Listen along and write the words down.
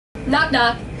Knock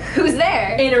knock. Who's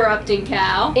there? Interrupting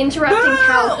cow. Interrupting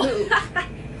cow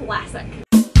who? Classic.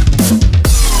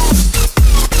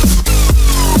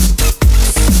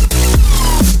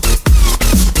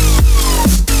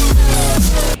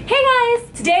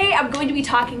 Today I'm going to be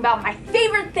talking about my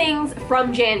favorite things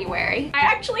from January. I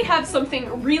actually have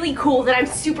something really cool that I'm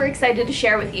super excited to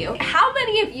share with you. How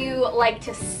many of you like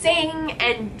to sing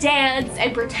and dance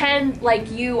and pretend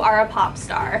like you are a pop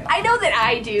star? I know that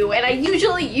I do, and I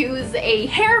usually use a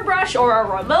hairbrush or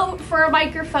a remote for a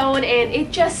microphone, and it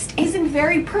just isn't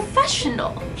very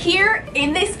professional. Here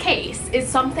in this case is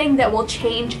something that will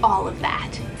change all of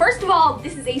that. First of all,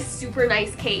 this is a super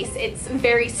nice case. It's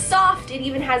very soft. It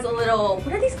even has a little,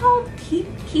 what are these called?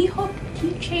 Key hook,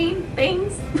 keychain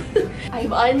things?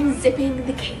 I'm unzipping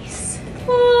the case.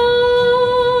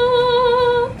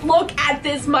 Look at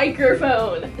this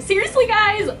microphone. Seriously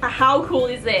guys, how cool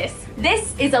is this?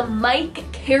 This is a mic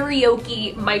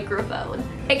karaoke microphone.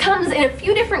 It comes in a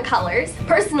few different colors.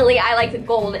 Personally, I like the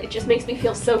gold. It just makes me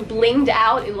feel so blinged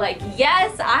out and like,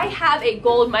 yes, I have a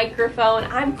gold microphone.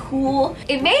 I'm cool.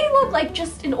 It may look like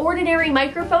just an ordinary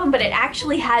microphone, but it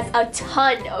actually has a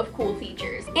ton of cool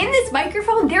features. In this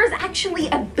microphone, there's actually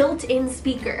a built-in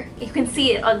speaker. You can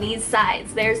see it on these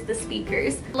sides. There's the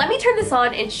speakers. Let me turn this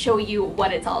on and show you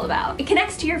what it's all about. It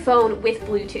connects to your phone with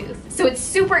Bluetooth, so it's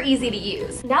super easy to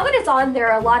use. Now that it's on,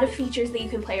 there are a lot of features that you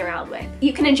can play around with.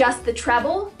 You can adjust the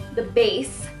treble, the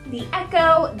bass, the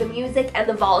echo, the music, and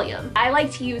the volume. I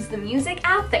like to use the music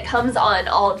app that comes on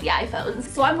all of the iPhones.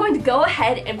 So I'm going to go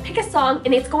ahead and pick a song,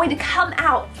 and it's going to come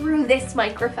out through this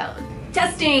microphone.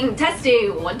 Testing,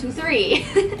 testing, 1, 2, 3.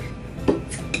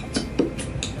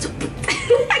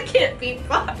 I can't be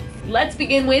fun. Let's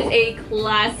begin with a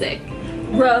classic.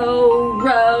 Row,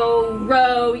 row,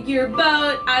 row your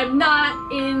boat. I'm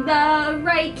not in the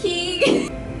right key.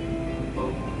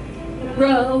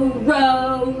 Row,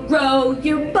 row, row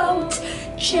your boat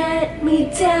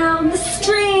gently down the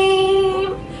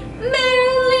stream.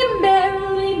 Merrily,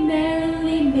 merrily,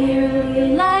 merrily,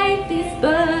 merrily, life is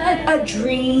but a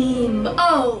dream.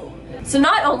 Oh! So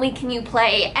not only can you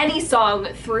play any song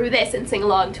through this and sing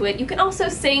along to it, you can also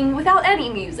sing without any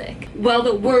music. Well,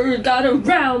 the word got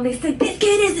around, they said, this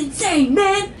kid is insane,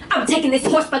 man! I'm taking this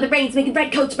horse by the reins, making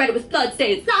red coats spread it with blood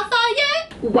stains.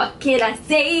 Lafayette! What can I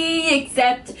say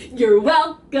except you're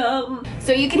welcome?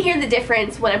 So you can hear the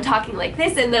difference when I'm talking like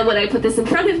this, and then when I put this in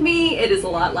front of me, it is a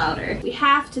lot louder. We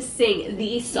have to sing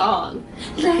the song.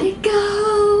 Let it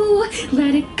go,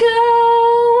 let it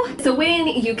go. So when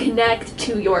you connect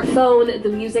to your phone, the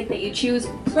music that you choose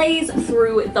plays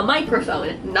through the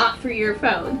microphone, not through your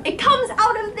phone. It comes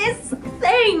out of this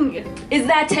thing. Is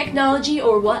that technology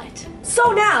or what?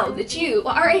 So now that you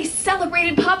are a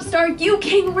celebrated pop star, you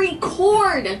can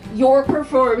record your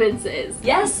performances.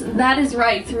 Yes, that is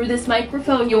right. Through this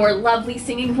microphone, your lovely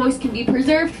singing voice can be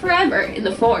preserved forever in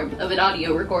the form of an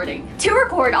audio recording. To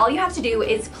record, all you have to do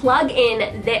is plug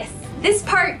in this. This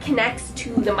part connects to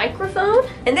the microphone,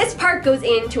 and this part goes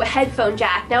into a headphone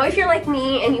jack. Now, if you're like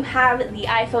me and you have the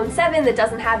iPhone 7 that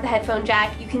doesn't have the headphone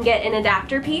jack, you can get an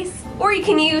adapter piece, or you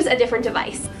can use a different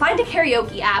device. Find a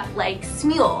karaoke app like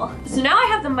Smule. So now I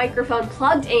have the microphone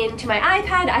plugged into my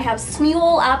iPad, I have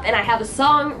Smule up, and I have a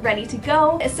song ready to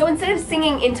go. So instead of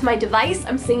singing into my device,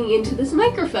 I'm singing into this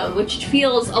microphone, which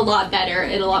feels a lot better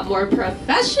and a lot more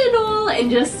professional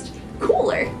and just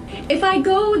cooler. If I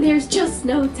go, there's just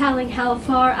no telling how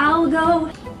far I'll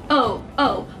go. Oh,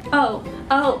 oh, oh,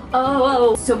 oh, oh,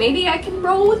 oh. So maybe I can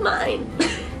roll with mine.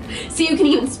 So you can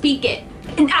even speak it.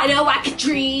 And I know I can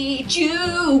treat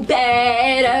you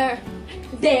better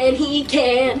than he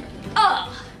can.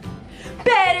 Oh,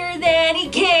 better than he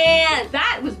can.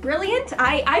 That was brilliant.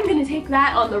 I'm gonna take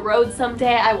that on the road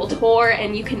someday. I will tour,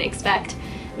 and you can expect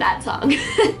that song.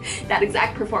 That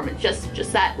exact performance,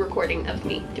 just that recording of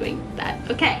me doing that.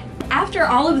 Okay. After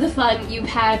all of the fun you've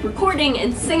had recording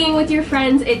and singing with your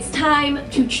friends, it's time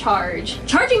to charge.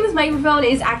 Charging this microphone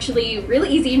is actually really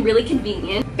easy and really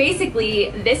convenient.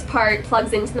 Basically, this part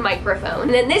plugs into the microphone,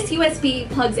 and then this USB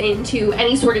plugs into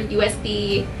any sort of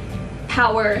USB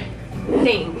power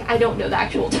thing. I don't know the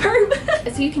actual term.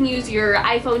 So you can use your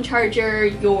iPhone charger,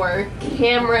 your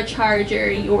camera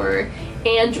charger, your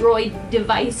Android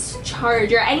device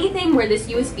charger, anything where this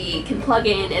USB can plug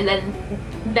in and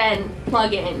then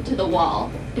plug into the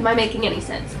wall. Am I making any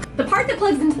sense? The part that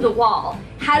plugs into the wall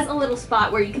has a little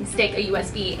spot where you can stick a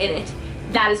USB in it.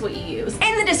 that is what you use.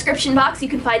 In the description box, you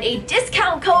can find a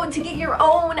discount code to get your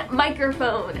own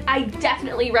microphone. I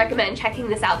definitely recommend checking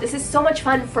this out. This is so much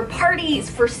fun for parties,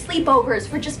 for sleepovers,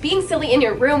 for just being silly in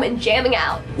your room and jamming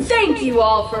out. Thank you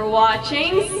all for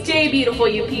watching. Stay beautiful,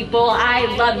 you people. I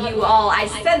love you all. I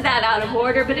said that out of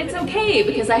order, but it's okay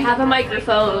because I have a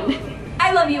microphone.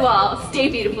 I love you all. Stay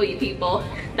beautiful, you people.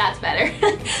 That's better.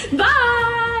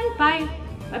 Bye. Bye.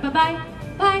 Bye. Bye. Bye.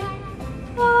 Bye.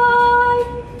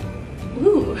 Bye.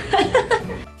 Ooh.